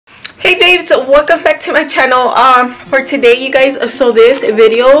Hey babes, welcome back to my channel. For today, you guys, so this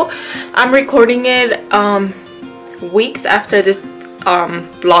video I'm recording it weeks after this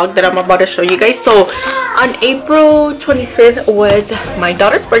vlog that I'm about to show you guys. So on April 25th was my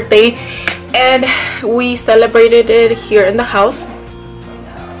daughter's birthday, and we celebrated it here in the house.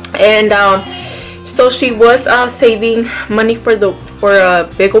 And so she was saving money for a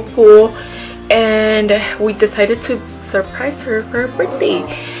big old pool, and we decided to surprise her for her birthday.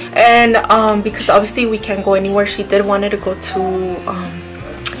 And because obviously we can't go anywhere, she did wanted to go to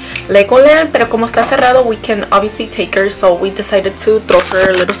Legoland, pero como está cerrado, we can obviously take her. So we decided to throw her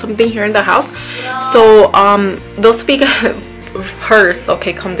a little something here in the house. So they'll speak hers.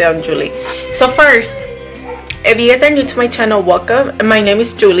 Okay, calm down, Julie. So first, if you guys are new to my channel, welcome. My name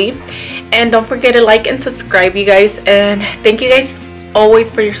is Julie, and don't forget to like and subscribe, you guys. And thank you guys always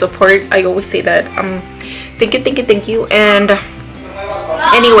for your support. I always say that. Thank you. And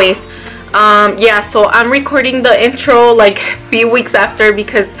anyways, yeah, so I'm recording the intro like few weeks after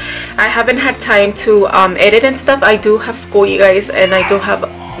because I haven't had time to edit and stuff. I do have school, you guys, and I do have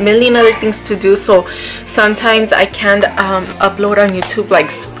a million other things to do, so sometimes I can't upload on YouTube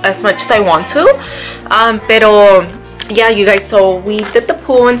like as much as I want to. Pero yeah, you guys, so we did the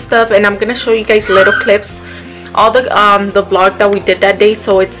pool and stuff, and I'm gonna show you guys little clips, all the vlog that we did that day.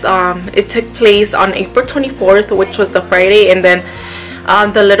 So it's it took place on April 24th, which was the Friday, and then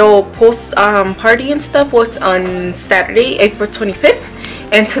the little post party and stuff was on Saturday, April 25th,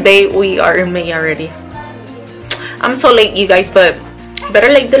 and today we are in May already. I'm so late, you guys, but better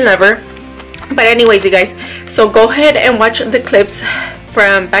late than never. But anyways, you guys, so go ahead and watch the clips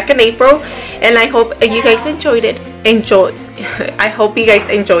from back in April, and I hope you guys enjoyed it. I hope you guys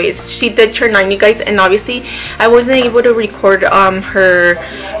enjoy it. She did turn 9, you guys, and obviously I wasn't able to record her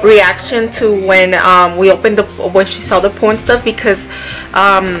reaction to when we opened when she saw the pool and stuff, because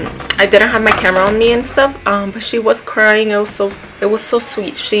I didn't have my camera on me and stuff. But she was crying. It was so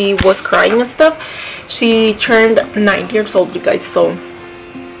sweet. She was crying and stuff. She turned 9 years old, you guys, so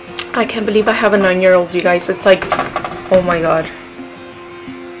I can't believe I have a 9-year-old, you guys. It's like, oh my god,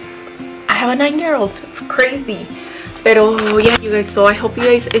 I have a 9-year-old. It's crazy. Pero yeah, you guys, so I hope you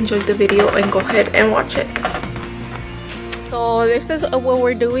guys enjoyed the video, and go ahead and watch it. So this is what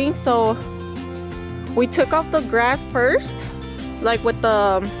we're doing. So we took off the grass first, like with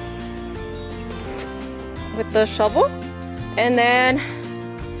the shovel, and then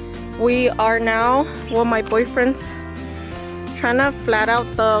we are now, well, my boyfriend's trying to flat out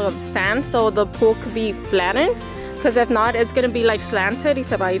the sand so the pool could be flattened, because if not, it's gonna be like slanted y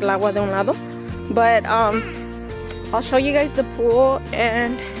se va a ir el agua de un lado. But I'll show you guys the pool,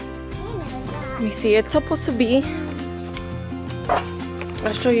 and let me see, it's supposed to be,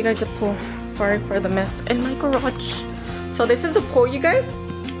 I'll show you guys the pool. Sorry for the mess in my garage. So this is the pool, you guys,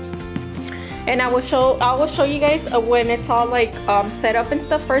 and I will show you guys when it's all like set up and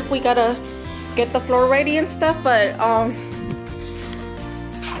stuff. First we gotta get the floor ready and stuff, but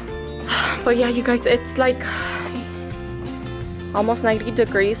yeah, you guys, it's like almost 90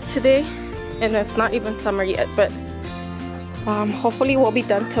 degrees today, and it's not even summer yet, but hopefully we'll be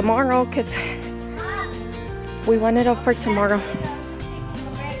done tomorrow, because we want it up for tomorrow.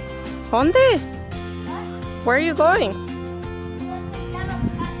 ¿Dónde? Where are you going?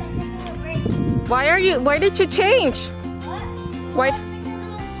 Why did you change? Why?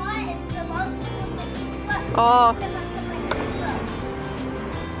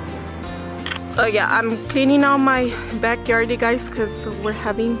 Oh yeah, I'm cleaning out my backyard, you guys, because we're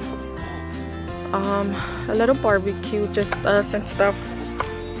having a little barbecue, just us and stuff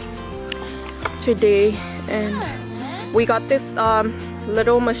today. And we got this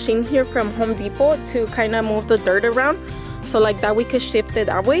little machine here from Home Depot to kind of move the dirt around, so like that we could shift it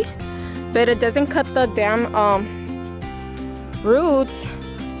that way, but it doesn't cut the damn roots,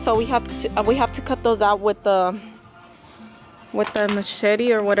 so we have to cut those out with the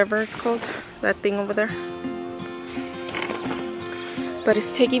machete or whatever it's called, that thing over there. But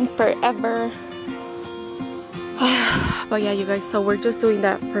it's taking forever. But yeah, you guys, so we're just doing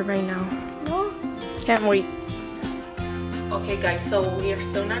that for right now. Can't wait. Okay guys, so we are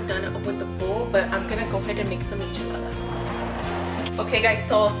still not done with the pool, but I'm gonna go ahead and make some enchiladas. Okay guys,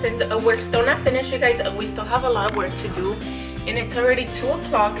 so since we're still not finished, you guys, we still have a lot of work to do, and it's already 2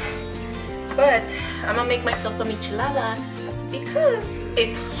 o'clock, but I'm gonna make myself some enchilada because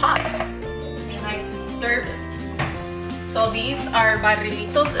it's hot and I deserve it. So these are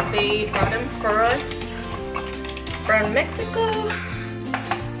barrilitos. They brought them for us from Mexico.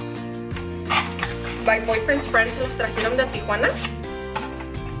 My boyfriend's friends los trajeron de Tijuana,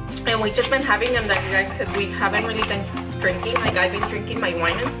 and we just been having them there, you guys, because we haven't really been drinking. Like I've been drinking my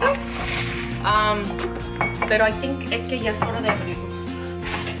wine and stuff. Pero I think es que ya es hora de abrirlo.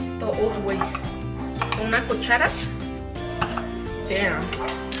 Oh wait. Una cuchara. Damn.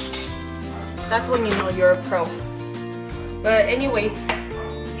 That's when you know you're a pro. But anyways,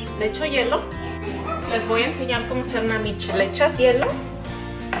 le echo hielo. Les voy a enseñar cómo hacer una miche. Le echas hielo,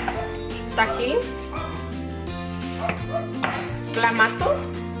 tajín, clamato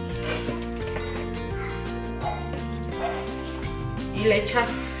y le echas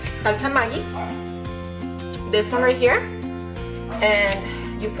salsa Maggi. This one right here,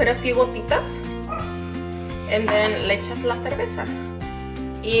 and you put a few gotitas, and then le echas la cerveza.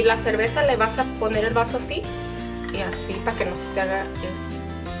 Y la cerveza le vas a poner el vaso así y así para que no se te haga eso.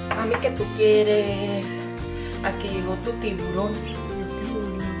 A mí que tú quieres. Aquí llegó tu tiburón.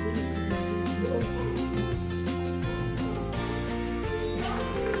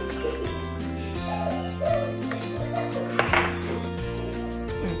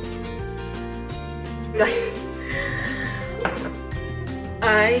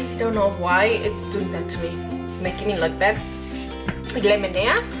 I don't know why it's doing that to me, making it like that. Y le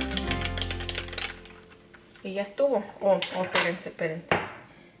meneas y ya estuvo. Oh, espérense.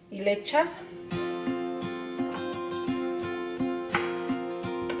 Y le echas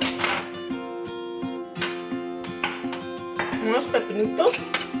unos pepinitos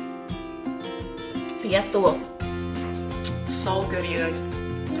y ya estuvo. So good, you guys.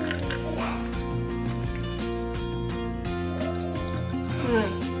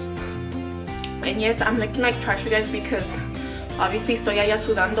 And yes, I'm looking like trash, you guys, because obviously estoy allá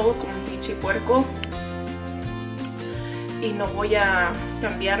sudando como un pinche puerco y no voy a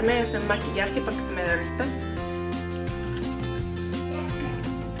cambiarme ese maquillaje para que se me derrita.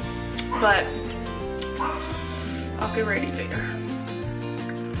 But I'll get ready later.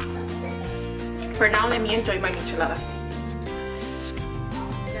 For now, let me enjoy my michelada.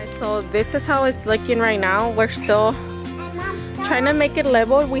 So this is how it's looking right now. We're still trying to make it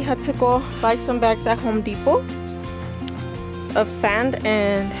level. We had to go buy some bags at Home Depot of sand,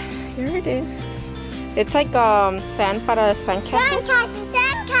 and here it is. It's like sand para sandcastle.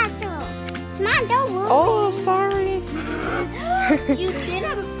 Sandcastle. Mom, don't move. Oh, sorry.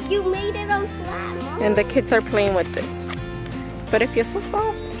 You made it on flat, Mom. And the kids are playing with it. But it feels so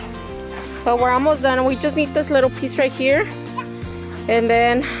soft. But we're almost done. We just need this little piece right here. And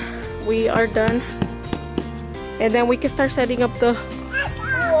then we are done. And then we can start setting up the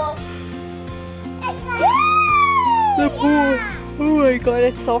pool. Oh my god,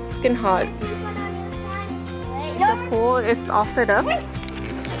 it's so fucking hot. The pool is all set up.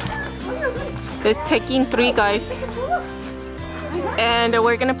 It's taking 3 guys. And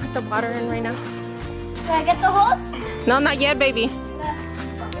we're gonna put the water in right now. Can I get the hose? No, not yet, baby.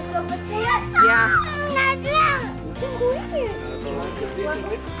 Yeah.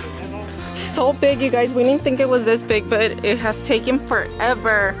 It's so big, you guys. We didn't think it was this big, but it has taken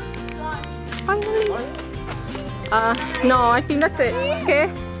forever. Finally. No, I think that's it.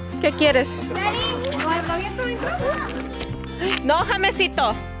 ¿Qué quieres? No,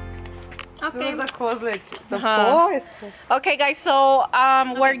 Jamesito. Okay. Okay, guys. So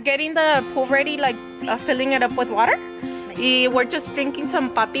we're getting the pool ready, like filling it up with water. We're just drinking some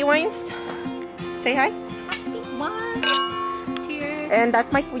papi wines. Say hi. Cheers. And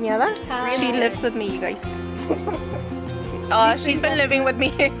that's my cuñada. Hi. She lives with me, you guys. She's been living with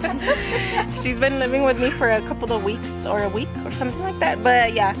me. She's been living with me for a couple of weeks or a week or something like that.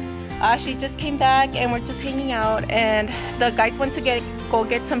 But yeah, she just came back and we're just hanging out. And the guys went to go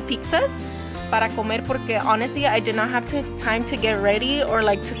get some pizzas para comer porque honestly I did not have time to get ready or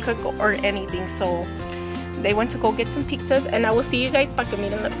like to cook or anything. So they went to go get some pizzas, and I will see you guys para que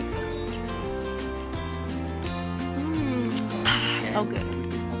miren la pizza. So good.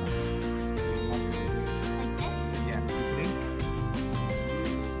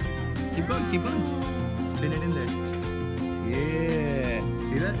 Keep going. Spin it in there. Yeah.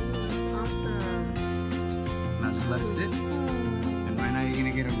 See that? Awesome. Now just let it sit. And right now you're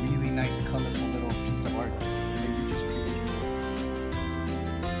gonna get a really nice, colorful little piece of art.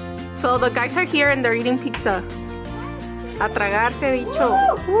 So the guys are here and they're eating pizza. A tragarse, dicho.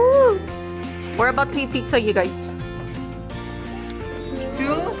 Woo! We're about to eat pizza, you guys.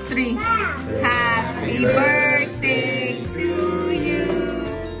 2, 3. Happy birthday to you.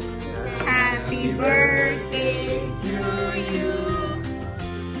 Happy birthday to you.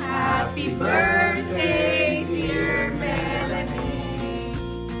 Happy birthday, dear Melanie.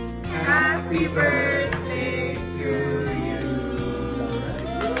 Happy birthday to you.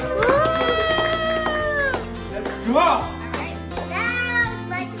 Woo! Alright, now it's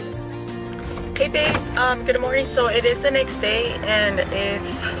my turn. babes, good morning. So it is the next day and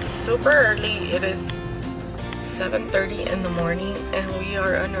it's super early. It is 7:30 in the morning and we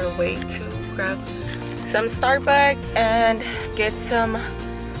are on our way to grab some Starbucks and get some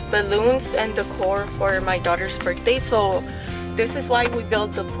balloons and decor for my daughter's birthday. So this is why we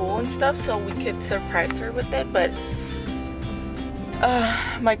built the pool and stuff, so we could surprise her with it. But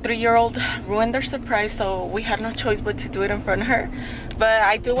my 3-year-old ruined their surprise, so we had no choice but to do it in front of her. But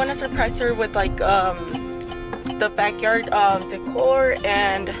I do want to surprise her with like the backyard decor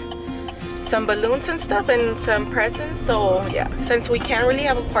and some balloons and stuff and some presents. So yeah, since we can't really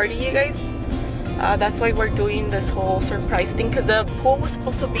have a party, you guys, that's why we're doing this whole surprise thing, because the pool was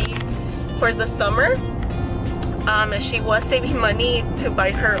supposed to be for the summer. And she was saving money to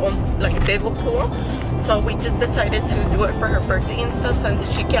buy her own like big pool, so we just decided to do it for her birthday and stuff since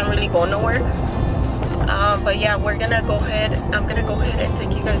she can't really go nowhere. But yeah, we're gonna go ahead, I'm gonna go ahead and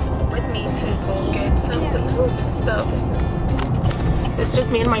take you guys with me to go get some balloons and stuff. It's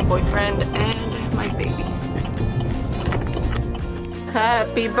just me and my boyfriend and my baby.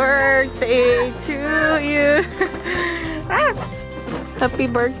 Happy birthday to you. Ah, happy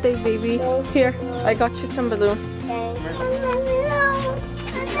birthday, baby. Here, I got you some balloons.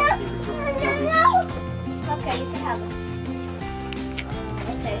 Okay, you can have them.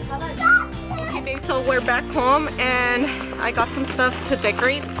 Okay, how about that? Okay, babe, so we're back home and I got some stuff to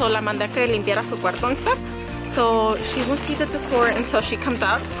decorate. So la mandé a que limpiara su cuarto and stuff. So she will see the decor until she comes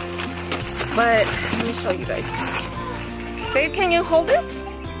out. But let me show you guys. Babe, can you hold it?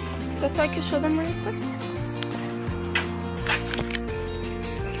 Just so I can show them really quick.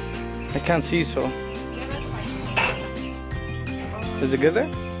 I can't see, so. Is it good there?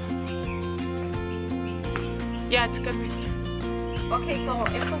 Yeah, it's good right there. Okay, so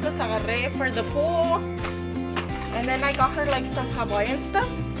estos los agarré for the pool. And then I got her like some Hawaiian stuff.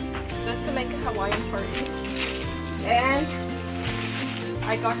 Just to make a Hawaiian party. And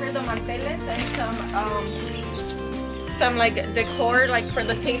I got her the manteles and some like decor like for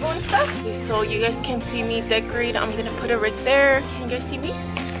the table and stuff. So you guys can see me decorate. I'm gonna put it right there. Can you guys see me?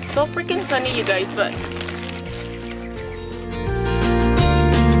 It's so freaking sunny, you guys, but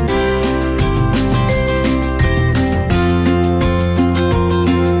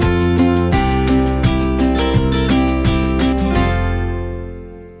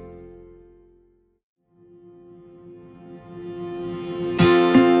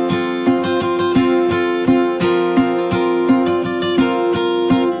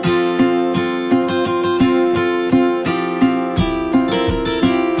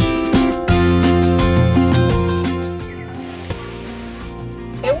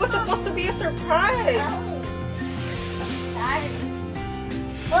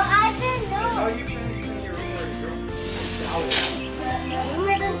Well, I didn't know. How you finished in your room already, girl?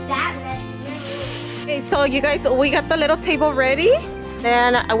 okay, so you guys, we got the little table ready,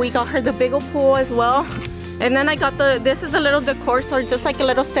 and we got her the big old pool as well. And then I got this is a little decor, so just like a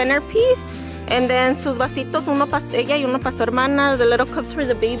little centerpiece. And then sus vasitos, uno para ella y uno para su hermana, the little cups for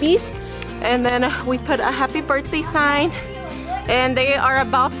the babies. And then we put a happy birthday sign. And they are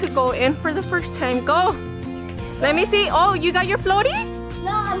about to go in for the first time. Go. Let me see. Oh, you got your floaty?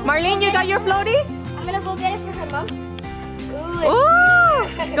 No, Marlene, you got your floaty? I'm gonna go get it for her mom. Ooh,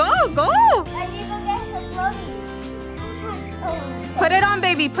 go, go. I need to go get her floaty. Put it on,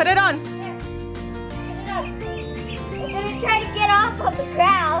 baby. Put it on. Here. Put it on. I'm gonna try to get off of the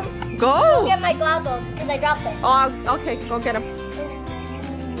ground. Go. Go get my goggles because I dropped them. Oh, okay. Go get them.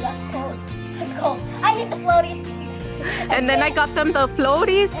 That's cold. That's cold. I need the floaties. And then I got them the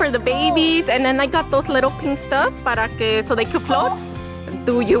floaties for the babies, and then I got those little pink stuff para que so they could float.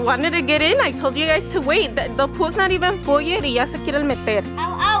 Do you wanted to get in? I told you guys to wait. The pool's not even full yet y ya se quieren meter.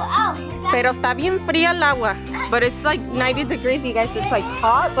 Ow, ow, ow. Pero está bien fría el agua. But it's like 90 degrees, you guys. It's like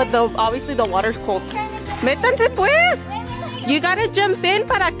hot, but obviously the water's cold. Métanse pues. You gotta jump in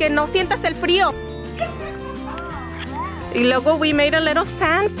para que no sientas el frío. Y luego we made a little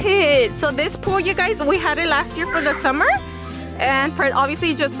sand pit. So this pool, you guys, we had it last year for the summer. And for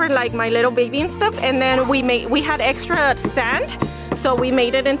obviously just for like my little baby and stuff. And then we had extra sand. So we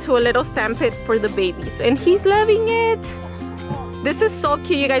made it into a little sand pit for the babies. And he's loving it. This is so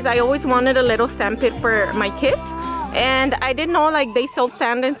cute, you guys. I always wanted a little sand pit for my kids. And I didn't know like they sell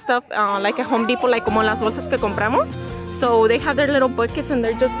sand and stuff like at Home Depot, like como las bolsas que compramos. So they have their little buckets and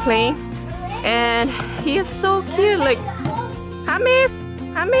they're just playing. And he is so cute, like, James,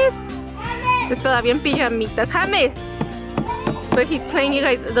 James. Todavía en pijamitas, James. But he's playing, you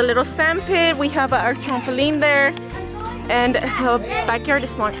guys, the little sand pit. We have our trampoline there. And the backyard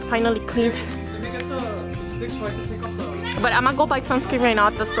is finally cleaned. Let me get the sticks so I can take off the But I'm gonna go buy sunscreen right now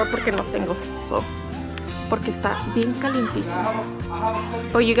at the store porque no tengo. So, porque está bien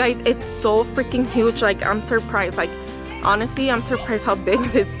calientísimo. But you guys, it's so freaking huge. Like, I'm surprised. Like, honestly, I'm surprised how big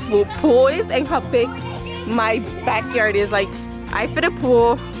this pool is and how big my backyard is. Like, I fit a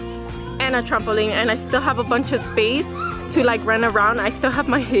pool and a trampoline, and I still have a bunch of space to like run around. I still have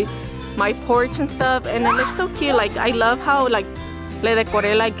my porch and stuff, and it looks so cute. Like, I love how like le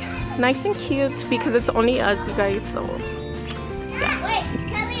decoré like nice and cute because it's only us, you guys. So yeah. Wait,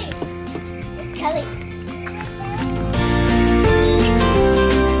 Kelly. It's Kelly.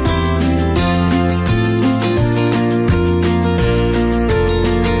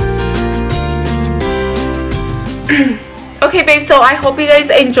 Okay, babe, so I hope you guys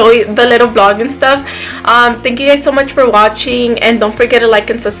enjoyed the little vlog and stuff. Thank you guys so much for watching, and don't forget to like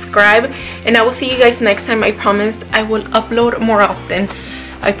and subscribe, and I will see you guys next time. I promise I will upload more often.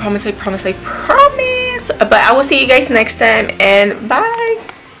 I promise. But I will see you guys next time, and bye.